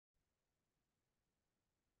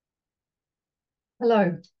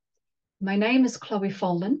Hello, my name is Chloe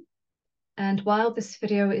Folden, and while this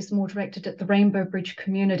video is more directed at the Rainbow Bridge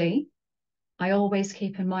community, I always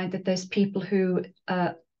keep in mind that there's people who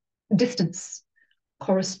distance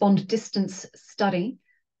study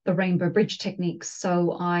the Rainbow Bridge techniques.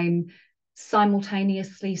 So I'm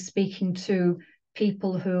simultaneously speaking to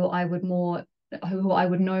people who I would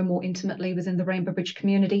know more intimately within the Rainbow Bridge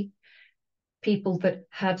community, people that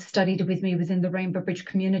have studied with me within the Rainbow Bridge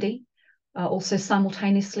community, also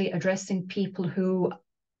simultaneously addressing people who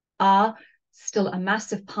are still a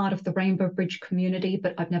massive part of the Rainbow Bridge community,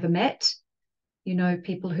 but I've never met. You know,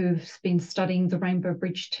 people who've been studying the Rainbow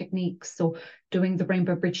Bridge techniques or doing the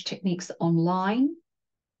Rainbow Bridge techniques online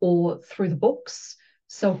or through the books.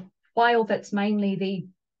 So while that's mainly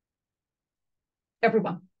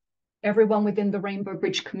everyone within the Rainbow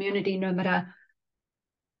Bridge community, no matter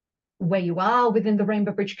where you are within the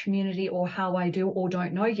Rainbow Bridge community or how I do or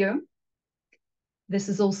don't know you, this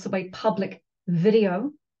is also a public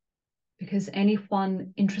video because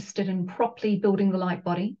anyone interested in properly building the light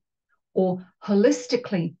body or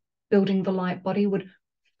holistically building the light body would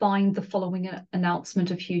find the following announcement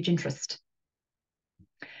of huge interest.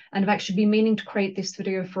 And I've actually been meaning to create this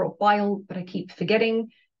video for a while, but I keep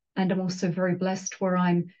forgetting. And I'm also very blessed where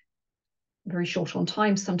I'm very short on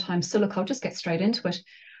time sometimes. So look, I'll just get straight into it.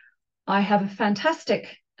 I have a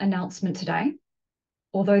fantastic announcement today.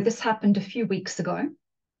 Although this happened a few weeks ago,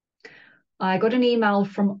 I got an email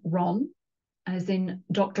from Ron, as in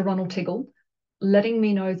Dr. Ronald Tiggle, letting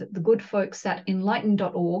me know that the good folks at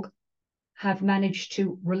enlighten.org have managed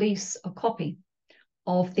to release a copy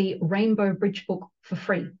of the Rainbow Bridge book for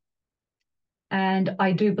free. And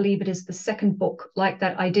I do believe it is the second book like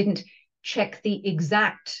that. I didn't check the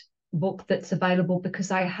exact book that's available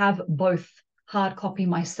because I have both hard copy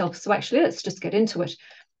myself. So actually, let's just get into it.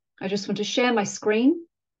 I just want to share my screen.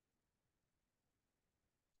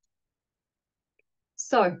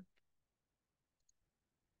 So,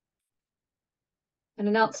 an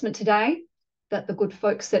announcement today that the good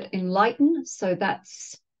folks at Enlighten, so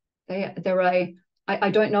that's I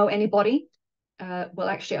don't know anybody. Well,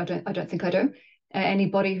 actually, I don't think I do.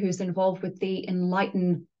 Anybody who's involved with the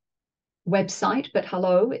Enlighten website, but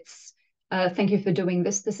hello, it's thank you for doing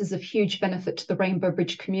this. This is of huge benefit to the Rainbow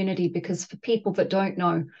Bridge community because for people that don't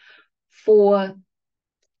know, for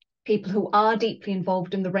people who are deeply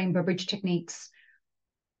involved in the Rainbow Bridge techniques,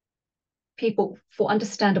 people, for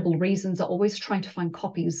understandable reasons, are always trying to find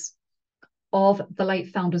copies of the late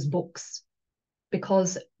founder's books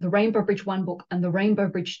because the Rainbow Bridge 1 book and the Rainbow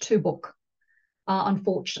Bridge 2 book are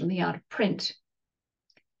unfortunately out of print.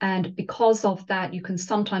 And because of that, you can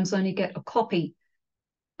sometimes only get a copy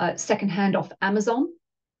secondhand off Amazon,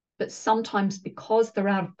 but sometimes because they're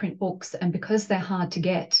out of print books and because they're hard to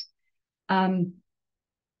get,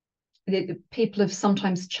 people have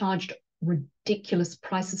sometimes charged ridiculous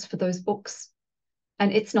prices for those books.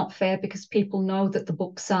 And it's not fair because people know that the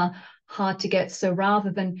books are hard to get. So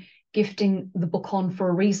rather than gifting the book on for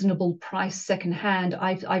a reasonable price secondhand,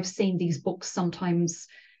 I've seen these books sometimes,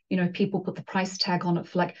 you know, people put the price tag on it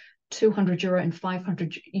for like €200 and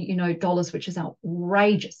 $500, dollars, which is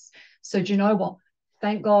outrageous. So do you know what?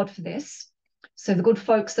 Thank God for this. So the good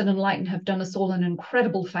folks at Enlighten have done us all an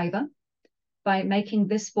incredible favor by making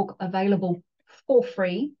this book available for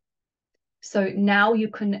free. So now you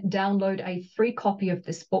can download a free copy of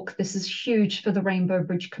this book. This is huge for the Rainbow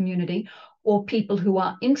Bridge community or people who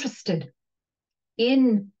are interested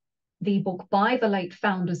in the book by the late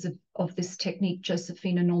founders of this technique,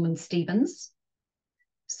 Josephine and Norman Stevens.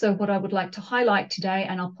 So what I would like to highlight today,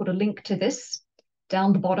 and I'll put a link to this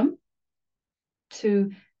down the bottom,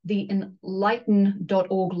 to the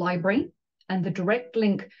enlighten.org library and the direct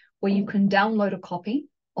link where you can download a copy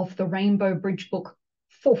of the Rainbow Bridge book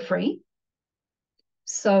for free.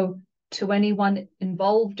 So to anyone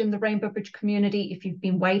involved in the Rainbow Bridge community, if you've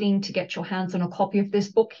been waiting to get your hands on a copy of this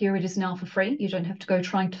book, here it is now for free. You don't have to go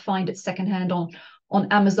trying to find it secondhand on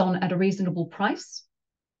Amazon at a reasonable price.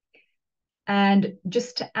 And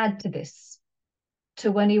just to add to this,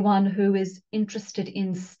 to anyone who is interested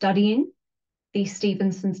in studying the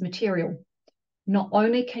Stevenson's material, not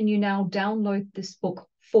only can you now download this book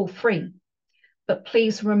for free, but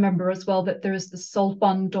please remember as well that there is the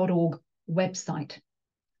soulone.org website.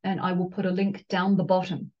 And I will put a link down the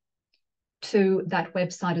bottom to that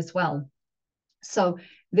website as well. So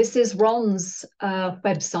this is Ron's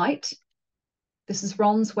website. This is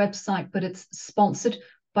Ron's website, but it's sponsored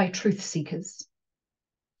by Truth Seekers.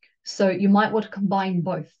 So you might want to combine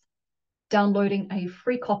both, downloading a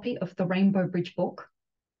free copy of the Rainbow Bridge book,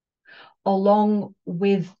 along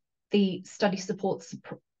with the study supports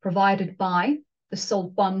provided by the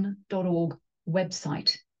soulone.org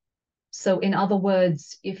website. So in other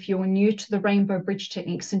words, if you're new to the Rainbow Bridge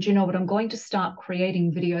techniques, and you know what, I'm going to start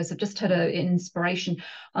creating videos. I've just had an inspiration.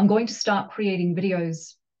 I'm going to start creating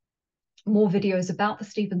videos, more videos about the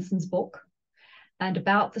Stevenson's book and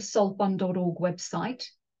about the solve1.org website,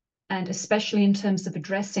 and especially in terms of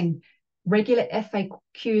addressing regular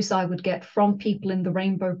FAQs I would get from people in the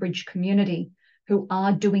Rainbow Bridge community who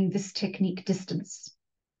are doing this technique distance.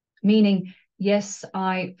 Meaning, yes,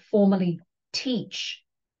 I formally teach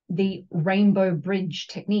the Rainbow Bridge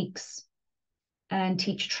techniques and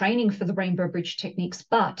teach training for the Rainbow Bridge techniques,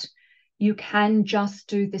 but you can just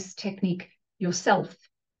do this technique yourself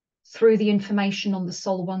through the information on the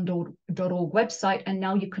solve1.org website, and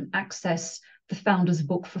now you can access the Founder's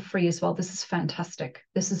Book for free as well. This is fantastic.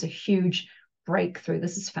 This is a huge breakthrough.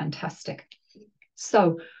 This is fantastic.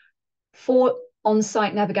 So for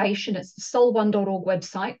on-site navigation, it's the solve1.org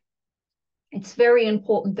website. It's very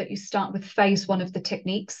important that you start with phase 1 of the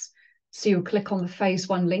techniques. So you click on the phase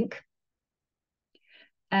 1 link.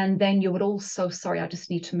 And then you would also, sorry, I just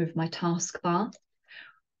need to move my taskbar.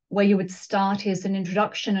 Where you would start is an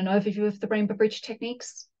introduction and overview of the Rainbow Bridge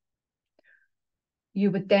techniques.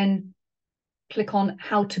 You would then click on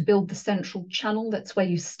how to build the central channel. That's where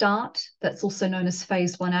you start. That's also known as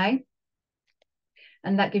phase 1A.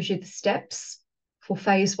 And that gives you the steps for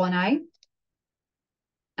phase 1A.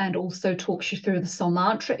 And also talks you through the Soul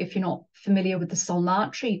Mantra. If you're not familiar with the Soul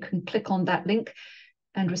Mantra, you can click on that link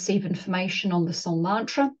and receive information on the Soul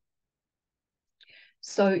Mantra.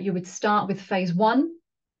 So you would start with phase 1.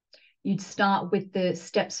 You'd start with the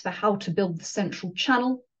steps for how to build the central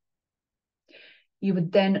channel. You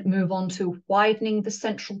would then move on to widening the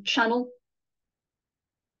central channel.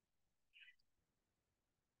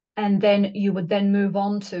 And then you would then move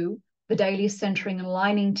on to the daily centering and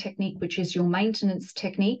aligning technique, which is your maintenance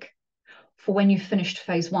technique for when you've finished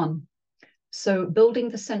phase 1. So building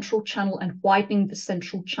the central channel and widening the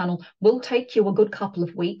central channel will take you a good couple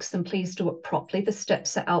of weeks, and please do it properly. The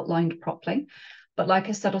steps are outlined properly. But like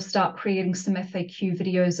I said, I'll start creating some FAQ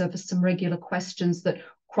videos over some regular questions that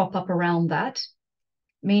crop up around that.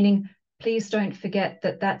 Meaning, please don't forget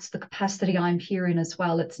that that's the capacity I'm here in as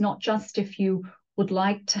well. It's not just if you would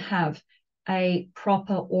like to have a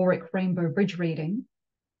proper auric Rainbow Bridge reading.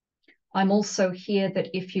 I'm also here that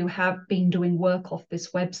if you have been doing work off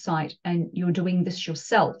this website and you're doing this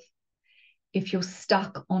yourself, if you're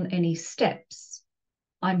stuck on any steps,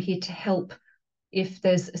 I'm here to help if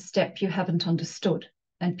there's a step you haven't understood.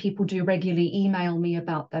 And people do regularly email me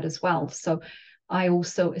about that as well. So I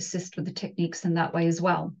also assist with the techniques in that way as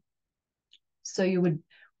well. So you would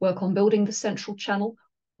work on building the central channel,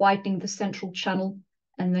 widening the central channel,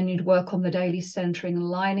 and then you'd work on the daily centering and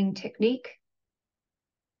aligning technique.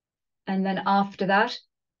 And then after that,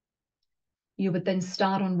 you would then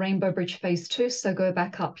start on Rainbow Bridge phase 2. So go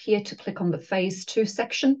back up here to click on the phase 2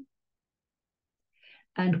 section.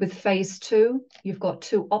 And with phase 2, you've got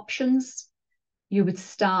 2 options. You would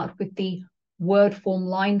start with the word form,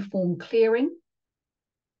 line form clearing,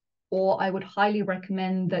 or I would highly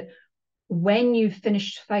recommend that when you've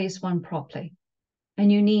finished phase 1 properly,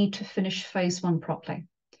 and you need to finish phase 1 properly,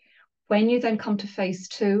 when you then come to phase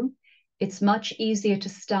 2, it's much easier to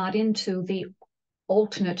start into the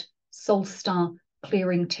alternate Soul Star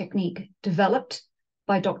clearing technique developed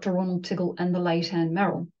by Dr. Ronald Tiggle and the late Anne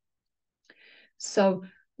Merrill. So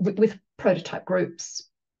with prototype groups,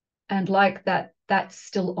 and like that, that's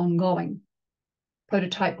still ongoing.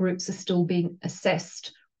 Prototype groups are still being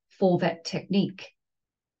assessed for that technique.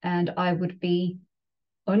 And I would be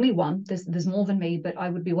only one, there's more than me, but I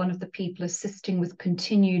would be one of the people assisting with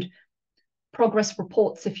continued progress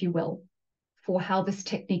reports, if you will, for how this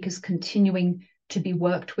technique is continuing to be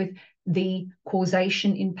worked with, the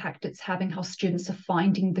causation impact it's having, how students are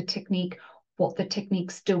finding the technique, what the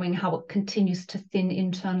technique's doing, how it continues to thin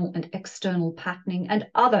internal and external patterning, and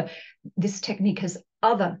this technique has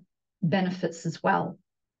other benefits as well,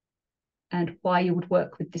 and why you would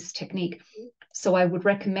work with this technique. So I would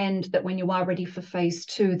recommend that when you are ready for phase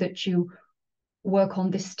 2, that you work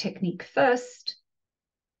on this technique first,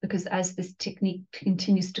 because as this technique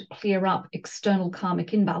continues to clear up external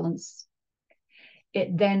karmic imbalance,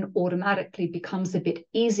 it then automatically becomes a bit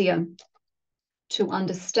easier to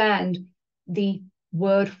understand the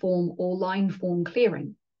word form or line form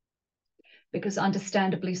clearing. Because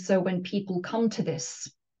understandably so, when people come to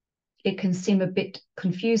this, it can seem a bit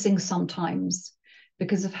confusing sometimes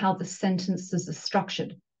because of how the sentences are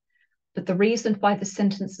structured. But the reason why the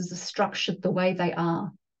sentences are structured the way they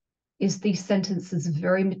are is these sentences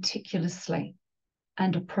very meticulously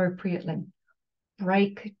and appropriately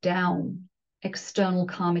break down external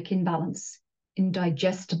karmic imbalance in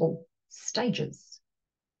digestible stages,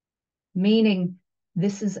 meaning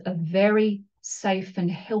this is a very safe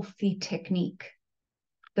and healthy technique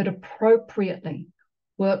that appropriately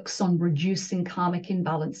works on reducing karmic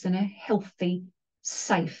imbalance in a healthy,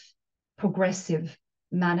 safe, progressive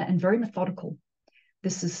manner, and very methodical.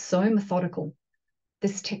 This is so methodical.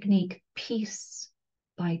 This technique, piece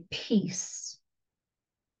by piece,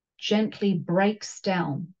 gently breaks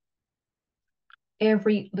down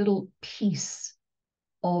every little piece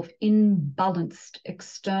of imbalanced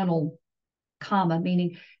external karma,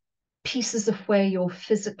 meaning pieces of where you're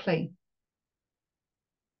physically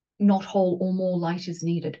not whole or more light is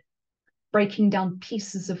needed, breaking down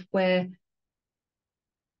pieces of where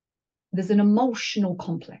there's an emotional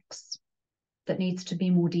complex that needs to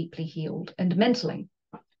be more deeply healed, and mentally.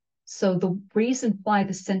 So the reason why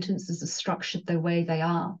the sentences are structured the way they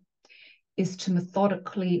are is to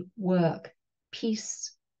methodically work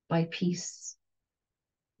piece by piece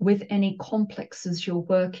with any complexes you're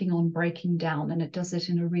working on breaking down, and it does it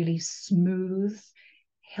in a really smooth,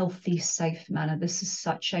 healthy, safe manner. This is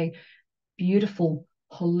such a beautiful,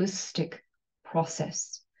 holistic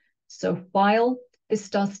process. So while this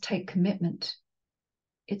does take commitment,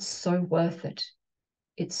 it's so worth it.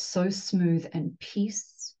 It's so smooth, and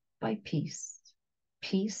piece by piece,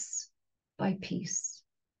 piece by piece.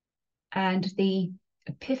 And the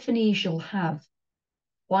epiphanies you'll have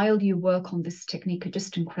while you work on this technique are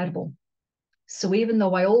just incredible. So even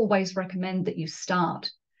though I always recommend that you start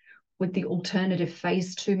with the alternative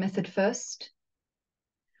phase 2 method first,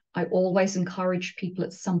 I always encourage people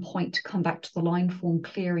at some point to come back to the line form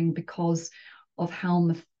clearing because of how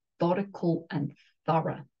methodical and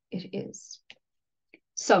thorough it is.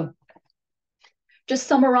 So just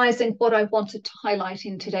summarizing what I wanted to highlight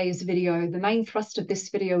in today's video, the main thrust of this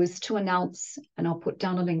video is to announce, and I'll put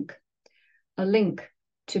down a link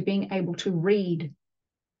to being able to read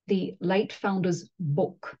the late founder's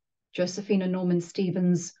book, Josephina Norman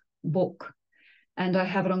Stevens' book. And I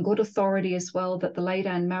have it on good authority as well that the late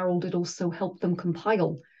Anne Merrill did also help them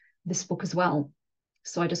compile this book as well.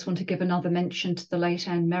 So I just want to give another mention to the late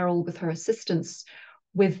Anne Merrill with her assistance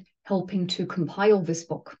with helping to compile this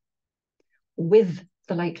book with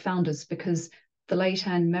the late founders, because the late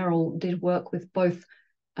Anne Merrill did work with both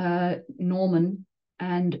Norman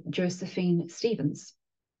and Josephine Stevens,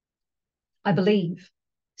 I believe.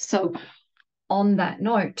 So on that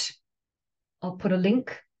note, I'll put a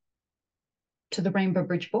link to the Rainbow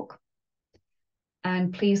Bridge book,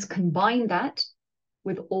 and please combine that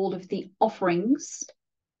with all of the offerings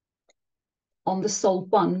on the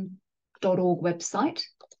soul1.org website.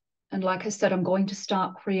 And like I said, I'm going to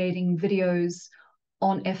start creating videos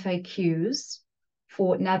on FAQs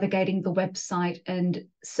for navigating the website and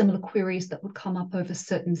similar queries that would come up over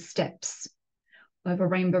certain steps over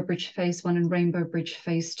Rainbow Bridge Phase 1 and Rainbow Bridge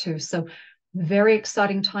Phase 2. So very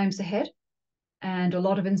exciting times ahead, and a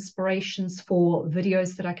lot of inspirations for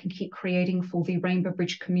videos that I can keep creating for the Rainbow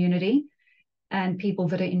Bridge community and people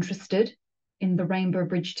that are interested in the Rainbow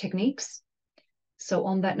Bridge techniques. So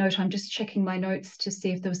on that note, I'm just checking my notes to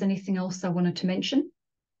see if there was anything else I wanted to mention.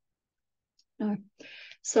 No.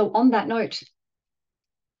 So on that note,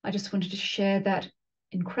 I just wanted to share that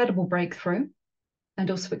incredible breakthrough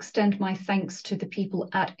and also extend my thanks to the people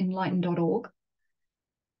at enlighten.org.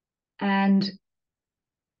 And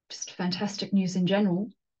just fantastic news in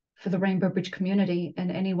general for the Rainbow Bridge community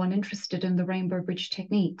and anyone interested in the Rainbow Bridge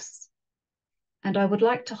techniques. And I would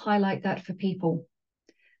like to highlight that for people.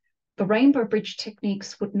 The Rainbow Bridge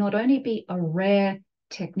techniques would not only be a rare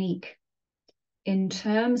technique in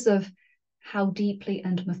terms of how deeply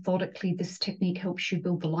and methodically this technique helps you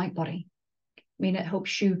build the light body. I mean, it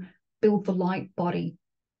helps you build the light body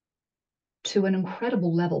to an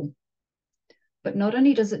incredible level. But not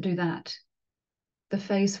only does it do that, the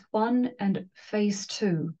phase 1 and phase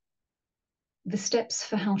 2, the steps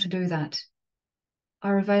for how to do that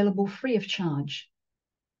are available free of charge.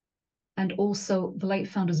 And also the late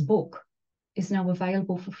founder's book is now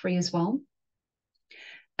available for free as well.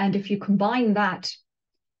 And if you combine that,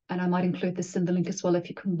 and I might include this in the link as well, if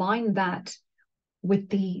you combine that with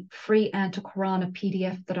the free Antakarana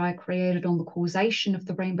PDF that I created on the causation of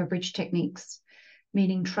the Rainbow Bridge techniques,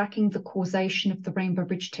 meaning tracking the causation of the Rainbow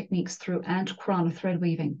Bridge techniques through Antakarana thread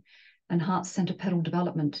weaving and heart center pedal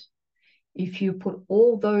development. If you put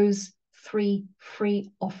all those 3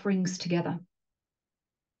 free offerings together,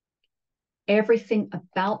 everything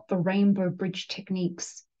about the Rainbow Bridge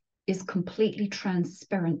techniques is completely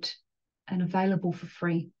transparent and available for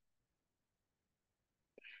free.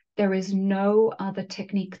 There is no other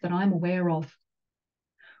technique that I'm aware of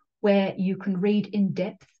where you can read in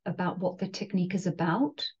depth about what the technique is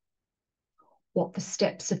about, what the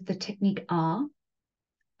steps of the technique are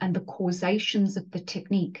and the causations of the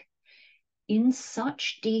technique in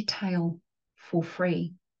such detail for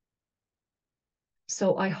free.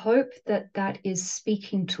 So I hope that that is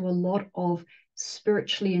speaking to a lot of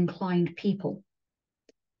spiritually inclined people,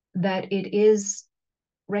 that it is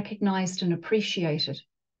recognized and appreciated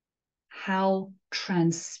how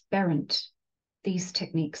transparent these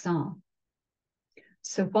techniques are.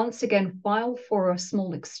 So once again, file for a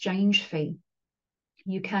small exchange fee.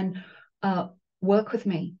 You can work with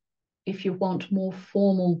me if you want more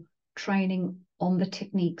formal training on the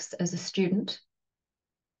techniques as a student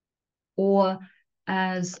or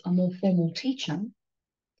as a more formal teacher.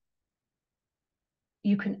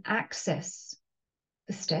 You can access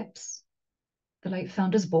the steps, the late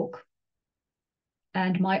founder's book,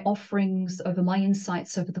 and my offerings over my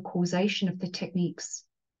insights over the causation of the techniques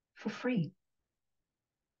for free.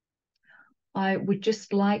 I would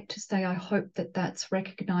just like to say I hope that that's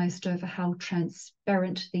recognized over how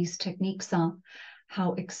transparent these techniques are,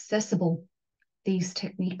 how accessible these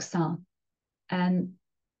techniques are, and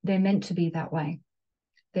they're meant to be that way.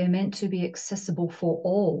 They're meant to be accessible for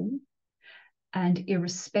all, and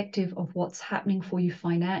irrespective of what's happening for you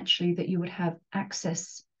financially, that you would have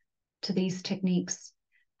access to these techniques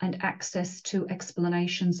and access to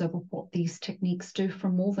explanations of what these techniques do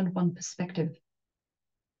from more than one perspective.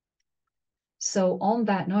 So on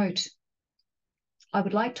that note, I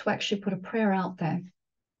would like to actually put a prayer out there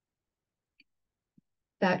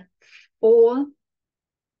that for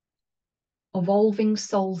evolving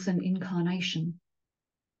souls and incarnation,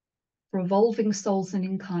 for evolving souls and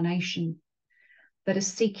incarnation that are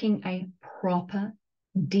seeking a proper,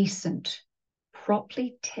 decent,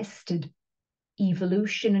 properly tested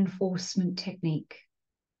evolution enforcement technique,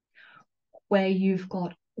 where you've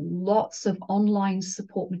got lots of online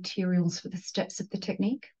support materials for the steps of the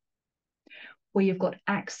technique, where you've got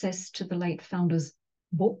access to the late founder's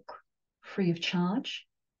book free of charge,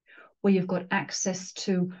 where you've got access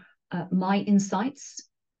to my insights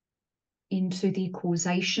into the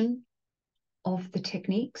causation of the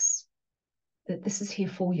techniques, that this is here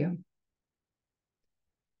for you.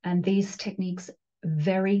 And these techniques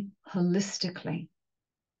very holistically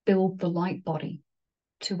build the light body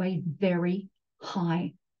to a very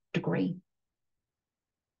high degree.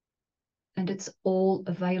 And it's all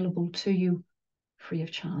available to you free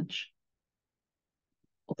of charge.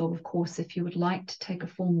 Although, of course, if you would like to take a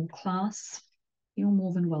formal class, you're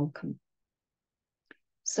more than welcome.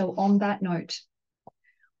 So on that note,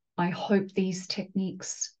 I hope these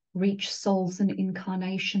techniques reach souls in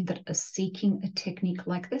incarnation that are seeking a technique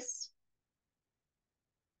like this,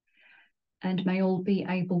 and may all be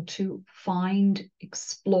able to find,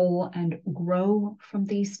 explore, and grow from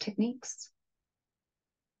these techniques.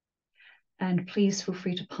 And please feel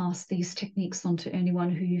free to pass these techniques on to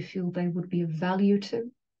anyone who you feel they would be of value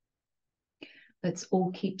to. Let's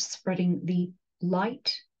all keep spreading the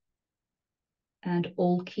light and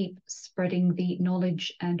all keep spreading the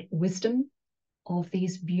knowledge and wisdom of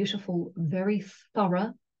these beautiful, very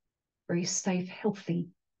thorough, very safe, healthy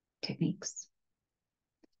techniques.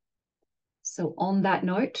 So on that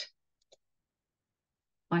note,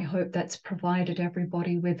 I hope that's provided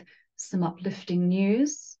everybody with some uplifting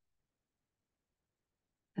news.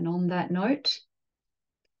 And on that note,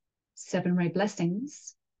 7 ray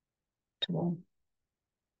blessings to all.